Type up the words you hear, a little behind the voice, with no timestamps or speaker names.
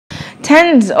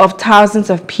tens of thousands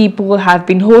of people have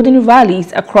been holding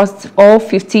rallies across all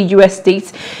 50 U.S.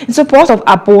 states in support of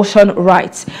abortion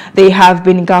rights. They have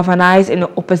been galvanized in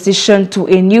opposition to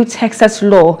a new Texas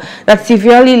law that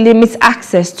severely limits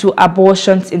access to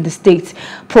abortions in the state.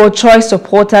 Pro-choice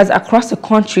supporters across the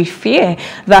country fear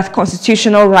that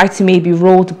constitutional rights may be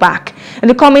rolled back. In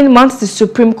the coming months, the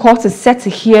Supreme Court is set to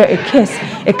hear a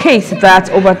case that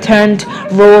overturned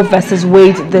Roe v.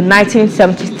 Wade, the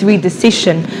 1973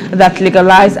 decision that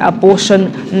legalized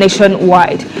abortion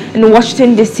nationwide. In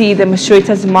Washington, D.C.,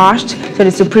 demonstrators marched to the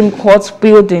Supreme Court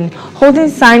building, holding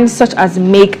signs such as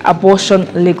 "Make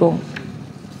Abortion Legal."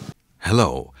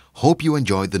 Hello, hope you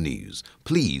enjoyed the news.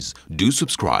 Please do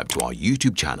subscribe to our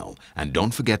YouTube channel and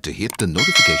don't forget to hit the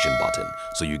notification button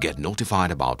so you get notified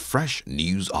about fresh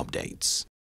news updates.